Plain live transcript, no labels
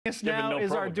This now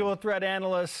is our dual threat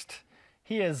analyst.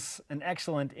 He is an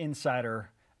excellent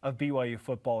insider of BYU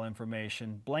football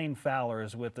information. Blaine Fowler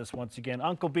is with us once again.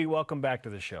 Uncle B, welcome back to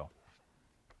the show.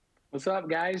 What's up,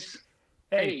 guys?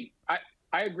 Hey,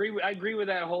 I agree with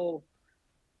that whole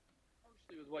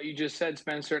partially with what you just said,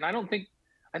 Spencer. And I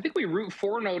think we root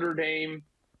for Notre Dame,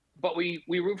 but we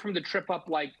root from the trip up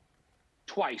like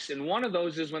twice. And one of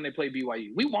those is when they play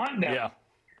BYU. We want them. Yeah.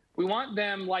 We want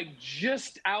them like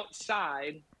just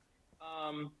outside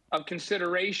of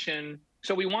consideration.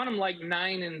 So we want them like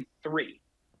 9-3.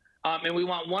 And we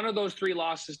want one of those three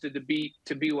losses to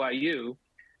BYU.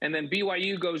 And then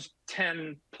BYU goes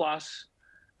 10+.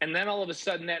 And then all of a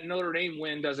sudden that Notre Dame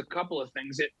win does a couple of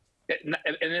things. It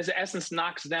in essence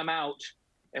knocks them out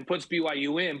and puts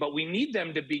BYU in. But we need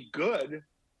them to be good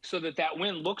so that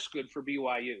win looks good for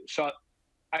BYU. So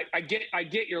I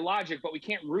get your logic, but we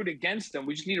can't root against them.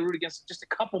 We just need to root against them just a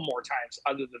couple more times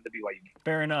other than the BYU game.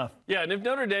 Fair enough. Yeah, and if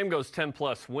Notre Dame goes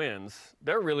 10+ wins,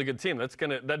 they're a really good team.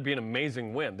 That'd be an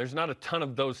amazing win. There's not a ton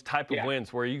of those type of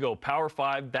wins where you go Power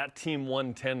 5, that team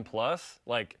won 10+.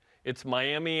 Like, it's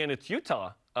Miami and it's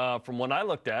Utah from what I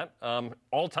looked at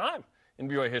all time in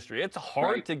BYU history. It's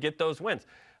hard to get those wins.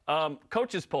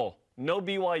 Coaches poll, no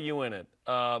BYU in it.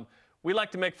 We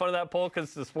like to make fun of that poll because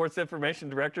it's the sports information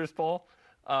directors poll.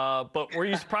 But were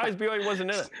you surprised BYU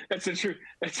wasn't in it? That's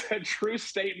a true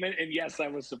statement, and yes, I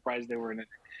was surprised they were in it.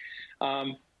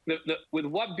 With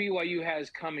what BYU has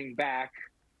coming back,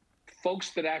 folks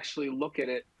that actually look at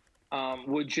it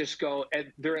would just go,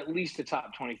 they're at least a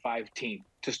top 25 team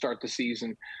to start the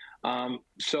season.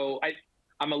 So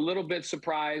I'm a little bit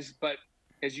surprised, but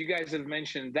as you guys have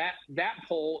mentioned, that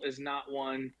poll is not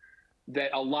one that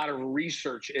a lot of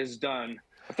research is done.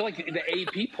 I feel like the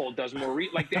AP poll does more.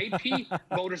 Like the AP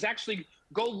voters actually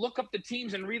go look up the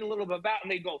teams and read a little bit about,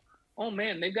 and they go, "Oh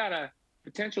man, they've got a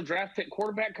potential draft pick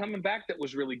quarterback coming back that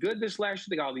was really good this last year.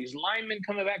 They got all these linemen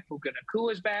coming back. Puka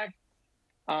Nakua's back.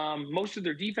 Most of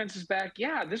their defense is back.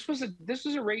 Yeah, this was a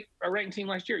ranked team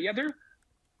last year. Yeah,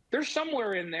 they're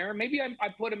somewhere in there. Maybe I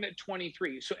put them at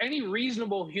 23. So any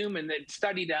reasonable human that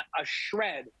studied a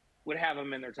shred would have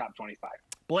them in their top 25.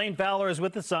 Blaine Fowler is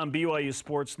with us on BYU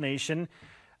Sports Nation.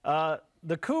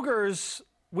 The Cougars,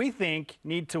 we think,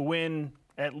 need to win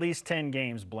at least 10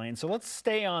 games, Blaine. So let's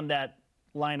stay on that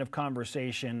line of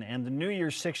conversation and the New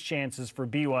Year's 6 chances for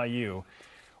BYU.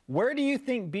 Where do you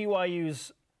think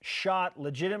BYU's shot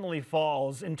legitimately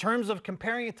falls in terms of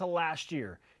comparing it to last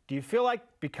year? Do you feel like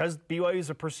because BYU is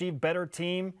a perceived better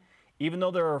team, even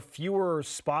though there are fewer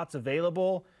spots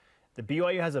available, the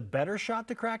BYU has a better shot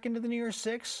to crack into the New Year's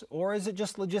 6, or is it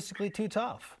just logistically too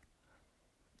tough?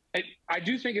 I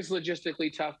do think it's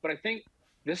logistically tough, but I think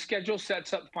this schedule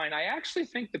sets up fine. I actually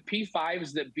think the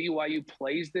P5s that BYU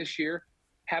plays this year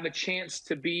have a chance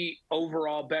to be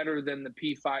overall better than the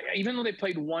P5. Even though they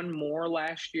played one more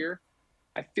last year,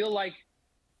 I feel like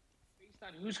based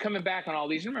on who's coming back on all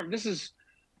these, remember, this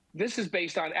is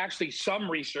based on actually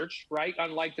some research, right?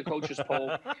 Unlike the coaches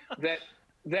poll, that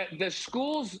the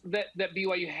schools that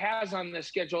BYU has on the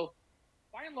schedule,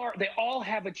 by and large, they all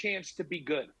have a chance to be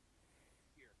good.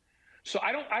 So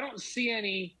I don't see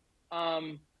any where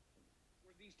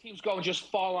these teams go and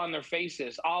just fall on their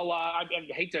faces. I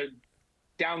hate to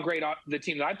downgrade the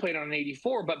team that I played on in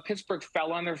 '84, but Pittsburgh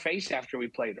fell on their face after we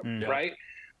played them, right?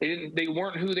 They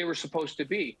weren't who they were supposed to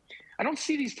be. I don't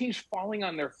see these teams falling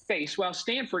on their face. Well,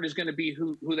 Stanford is going to be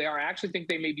who they are. I actually think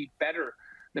they may be better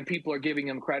than people are giving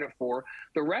them credit for.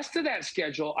 The rest of that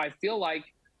schedule, I feel like,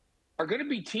 are going to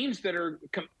be teams that are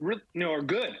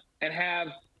good and have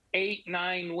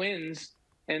 8-9 wins.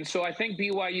 And so I think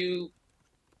BYU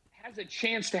has a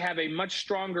chance to have a much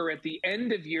stronger at the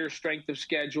end of year strength of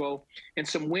schedule and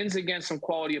some wins against some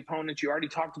quality opponents. You already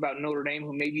talked about Notre Dame,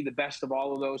 who may be the best of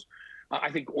all of those.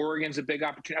 I think Oregon's a big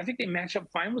opportunity. I think they match up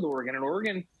fine with Oregon, and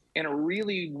Oregon in a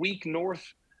really weak North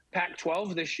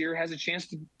Pac-12 this year has a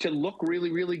chance to look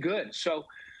really, really good. So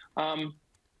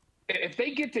if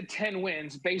they get to 10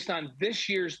 wins based on this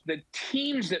year's, the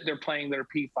teams that they're playing that are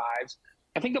P5s,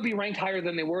 I think they'll be ranked higher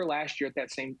than they were last year at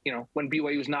that same, when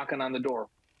BYU was knocking on the door.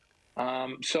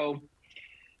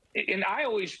 And I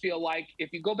always feel like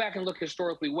if you go back and look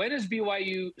historically, when is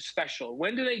BYU special?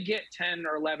 When do they get 10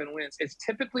 or 11 wins? It's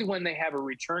typically when they have a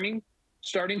returning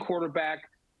starting quarterback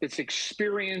that's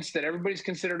experienced, that everybody's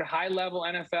considered a high-level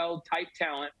NFL-type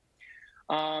talent,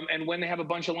 and when they have a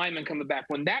bunch of linemen coming back.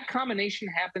 When that combination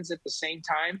happens at the same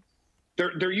time,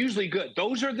 they're usually good.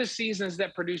 Those are the seasons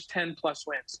that produce 10+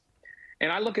 wins.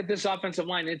 And I look at this offensive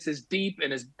line, it's as deep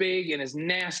and as big and as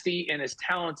nasty and as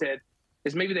talented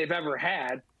as maybe they've ever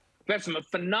had. That's some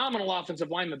phenomenal offensive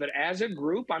linemen, but as a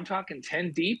group, I'm talking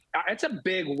 10 deep. It's a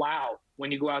big wow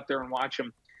when you go out there and watch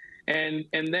them. And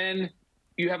then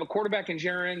you have a quarterback in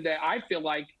Jaron that I feel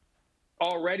like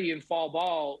already in fall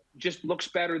ball just looks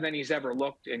better than he's ever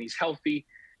looked, and he's healthy,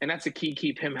 and that's a key,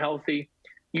 keep him healthy.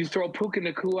 You throw Puka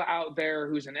Nacua out there,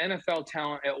 who's an NFL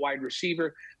talent at wide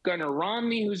receiver, Gunnar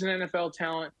Romney, who's an NFL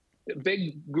talent, a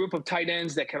big group of tight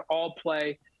ends that can all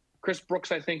play. Chris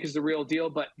Brooks, I think, is the real deal,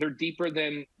 but they're deeper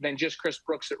than just Chris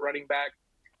Brooks at running back.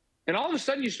 And all of a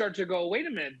sudden you start to go, wait a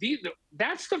minute,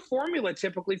 that's the formula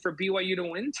typically for BYU to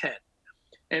win 10.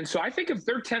 And so I think if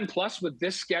they're 10-plus with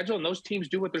this schedule and those teams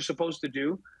do what they're supposed to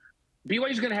do,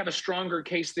 BYU's going to have a stronger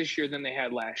case this year than they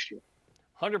had last year.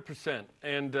 100%.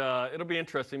 And it'll be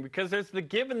interesting because there's the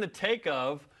give and the take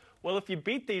of, well, if you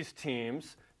beat these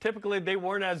teams, typically they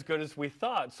weren't as good as we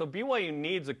thought. So BYU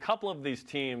needs a couple of these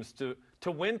teams to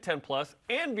win 10-plus,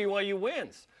 and BYU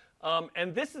wins.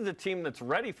 And this is a team that's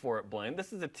ready for it, Blaine.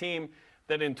 This is a team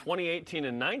that in 2018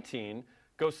 and 19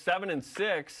 goes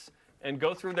 7-6 and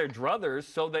go through their druthers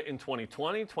so that in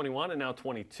 2020, 21, and now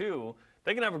 22,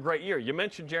 they can have a great year. You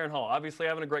mentioned Jaron Hall. Obviously,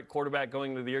 having a great quarterback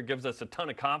going into the year gives us a ton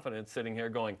of confidence sitting here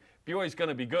going, BYU's going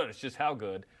to be good. It's just how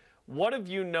good. What have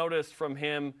you noticed from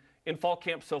him in fall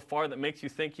camp so far that makes you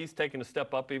think he's taken a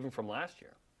step up even from last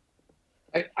year?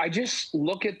 I just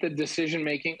look at the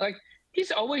decision-making. Like,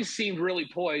 he's always seemed really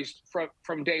poised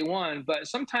from day one, but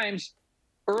sometimes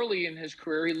early in his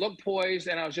career, he looked poised,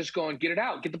 and I was just going, get it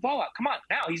out, get the ball out. Come on,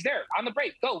 now he's there on the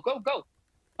break. Go, go, go.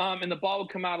 And the ball would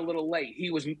come out a little late.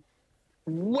 He was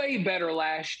way better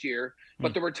last year,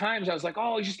 but there were times I was like,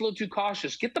 oh, he's just a little too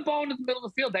cautious. Get the ball into the middle of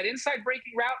the field. That inside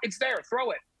breaking route, it's there.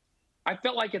 Throw it. I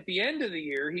felt like at the end of the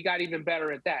year, he got even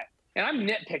better at that. And I'm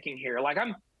nitpicking here.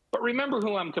 But remember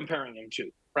who I'm comparing him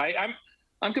to, right?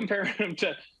 I'm comparing him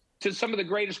to some of the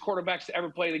greatest quarterbacks to ever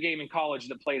play the game in college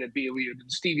that played at BYU, the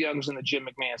Steve Youngs and the Jim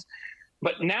McMahons.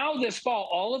 But now this fall,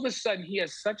 all of a sudden, he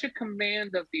has such a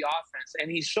command of the offense,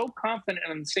 and he's so confident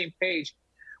and on the same page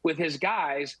with his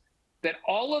guys that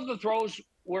all of the throws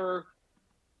were a year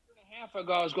and a half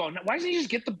ago, I was going, why doesn't he just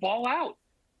get the ball out?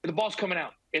 The ball's coming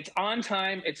out. It's on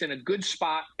time. It's in a good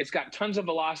spot. It's got tons of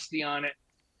velocity on it.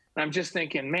 And I'm just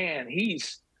thinking, man,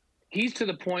 he's to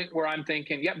the point where I'm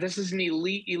thinking, yep, this is an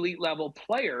elite level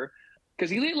player,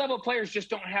 because elite level players just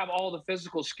don't have all the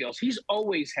physical skills. He's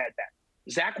always had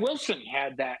that. Zach Wilson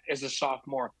had that as a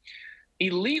sophomore.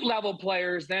 Elite level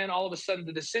players, then all of a sudden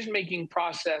the decision-making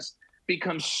process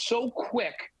becomes so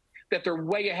quick that they're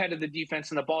way ahead of the defense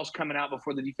and the ball's coming out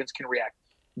before the defense can react.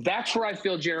 That's where I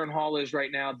feel Jaron Hall is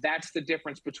right now. That's the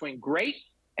difference between great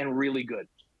and really good.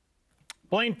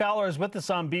 Blaine Fowler is with us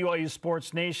on BYU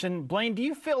Sports Nation. Blaine, do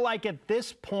you feel like at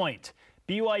this point,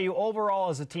 BYU overall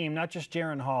as a team, not just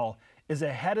Jaron Hall, is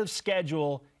ahead of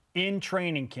schedule in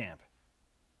training camp?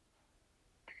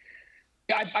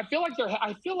 Yeah, I feel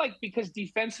like because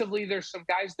defensively there's some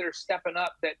guys that are stepping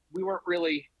up that we weren't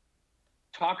really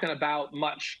talking about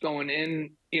much going in.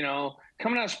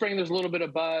 Coming out of spring, there's a little bit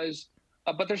of buzz.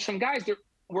 But there's some guys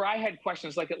where I had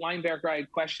questions, like at linebacker, I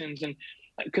had questions. And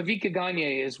Kavika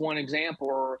Gagne is one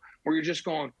example where you're just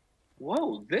going,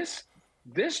 whoa, this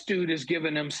dude is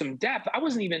giving him some depth. I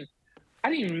didn't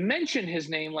even mention his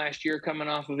name last year coming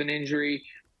off of an injury.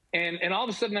 And all of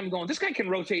a sudden I'm going, this guy can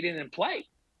rotate in and play.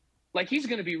 Like, he's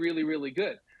going to be really, really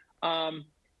good. And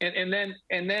then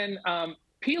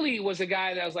Peely was a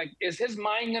guy that I was like, is his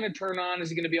mind going to turn on? Is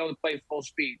he going to be able to play full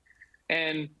speed?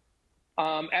 And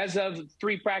as of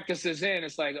 3 practices in,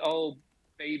 it's like, oh,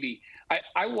 baby.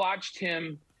 I watched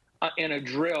him in a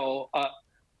drill,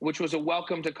 which was a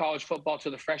welcome to college football to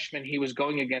the freshman he was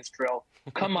going against drill,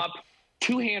 come up,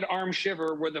 2-hand arm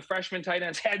shiver where the freshman tight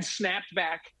end's head snapped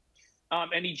back,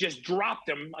 and he just dropped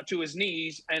him to his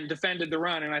knees and defended the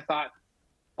run. And I thought,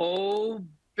 oh,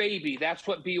 baby, that's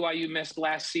what BYU missed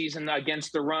last season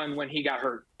against the run when he got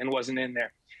hurt and wasn't in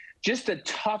there. Just a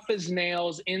tough as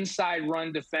nails inside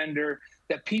run defender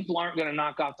that people aren't going to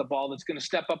knock off the ball, that's going to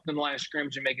step up in the line of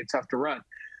scrimmage and make it tough to run.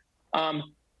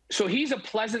 So he's a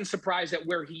pleasant surprise at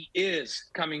where he is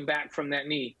coming back from that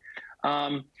knee.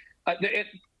 Nobody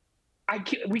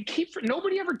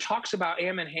ever talks about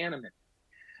Ammon Hanneman.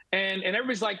 And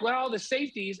everybody's like, well, the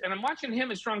safeties, and I'm watching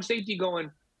him at strong safety going,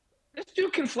 this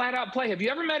dude can flat out play. Have you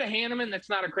ever met a Hanneman that's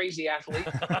not a crazy athlete?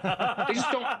 They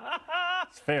just don't.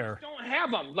 It's fair. Don't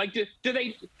have them. Like,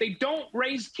 they don't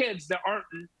raise kids that aren't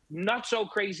not so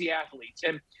crazy athletes.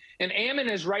 And Ammon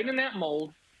is right in that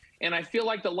mold. And I feel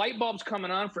like the light bulb's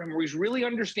coming on for him, where he's really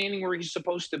understanding where he's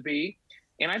supposed to be.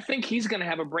 And I think he's going to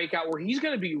have a breakout where he's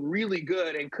going to be really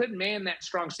good and could man that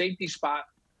strong safety spot.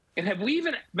 And have we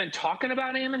even been talking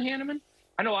about Ammon Hanneman?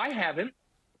 I know I haven't.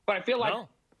 but I feel like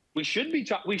we should be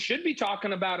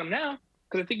talking about him now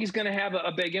because I think he's going to have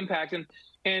a big impact.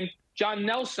 And John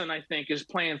Nelson, I think, is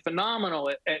playing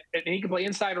phenomenal and he can play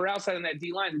inside or outside on that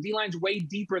D line. The D line's way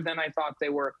deeper than I thought they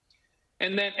were.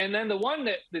 And then the one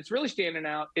that's really standing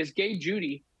out is Gabe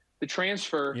Judy, the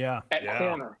transfer at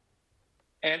corner.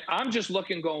 And I'm just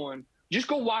going, just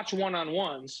go watch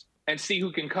one-on-ones and see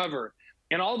who can cover.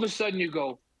 And all of a sudden you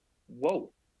go,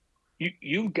 whoa,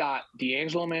 you've got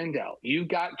D'Angelo Mandel. You've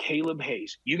got Caleb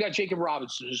Hayes. You got Jacob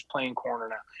Robinson who's playing corner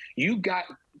now. You've got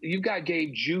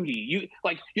Gabe Judy.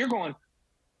 You're going,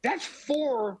 that's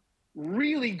 4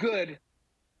 really good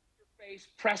face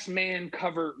press man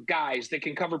cover guys that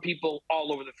can cover people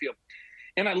all over the field.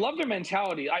 And I love their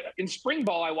mentality. In spring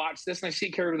ball, I watched this and I see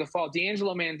it carried to the fall.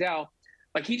 D'Angelo Mandel,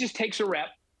 he just takes a rep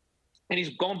and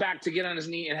he's going back to get on his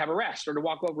knee and have a rest or to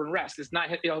walk over and rest. It's not,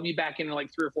 he'll be back in 3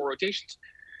 or 4 rotations.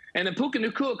 And then Puka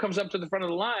Nacua comes up to the front of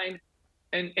the line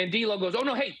and D'Lo goes, oh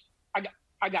no, hey,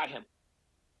 I got him.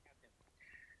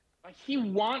 He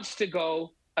wants to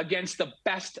go against the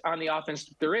best on the offense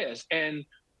that there is. And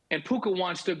Puka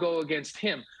wants to go against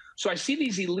him. So I see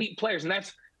these elite players and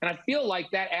I feel like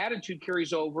that attitude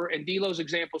carries over and D'Lo's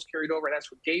examples carried over.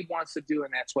 That's what Gabe wants to do.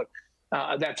 And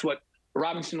that's what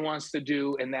Robinson wants to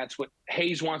do. And that's what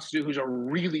Hayes wants to do, who's a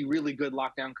really, really good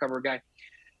lockdown cover guy.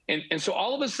 And so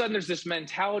all of a sudden there's this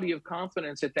mentality of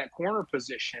confidence at that corner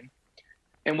position.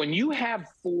 And when you have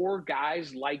 4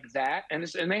 guys like that, and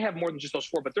they have more than just those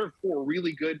 4, but they're 4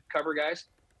 really good cover guys,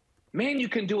 man, you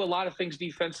can do a lot of things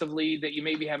defensively that you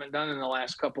maybe haven't done in the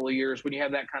last couple of years when you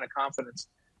have that kind of confidence.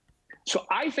 So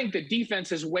I think the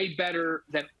defense is way better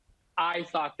than I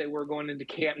thought they were going into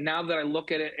camp. Now that I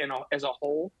look at it as a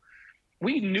whole,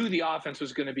 we knew the offense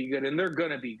was going to be good, and they're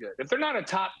going to be good. If they're not a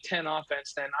top 10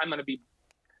 offense, then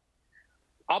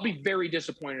I'll be very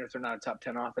disappointed if they're not a top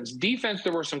 10 offense. Defense,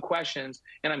 there were some questions,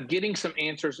 and I'm getting some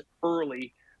answers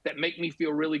early that make me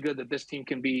feel really good that this team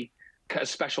can be a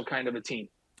special kind of a team.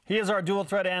 He is our dual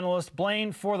threat analyst.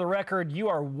 Blaine, for the record, you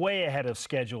are way ahead of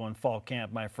schedule in fall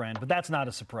camp, my friend, but that's not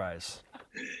a surprise.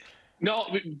 No,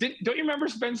 don't you remember,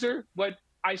 Spencer, what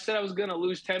I said I was going to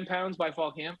lose 10 pounds by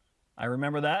fall camp? I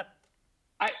remember that.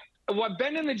 I've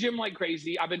been in the gym like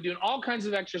crazy. I've been doing all kinds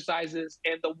of exercises,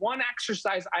 and the one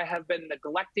exercise I have been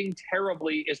neglecting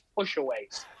terribly is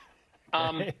push-aways,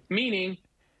 meaning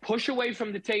push away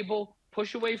from the table,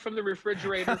 push away from the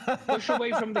refrigerator, push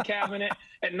away from the cabinet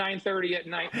at 9:30 at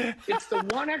night. It's the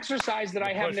one exercise that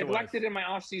I have neglected in my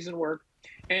off-season work,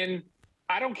 and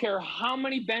I don't care how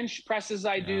many bench presses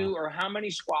I do or how many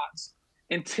squats.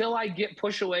 Until I get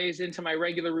push-aways into my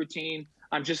regular routine,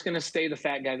 I'm just going to stay the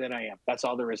fat guy that I am. That's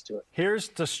all there is to it. Here's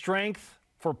to strength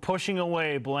for pushing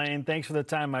away, Blaine. Thanks for the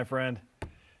time, my friend.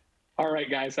 All right,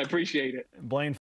 guys. I appreciate it. Blaine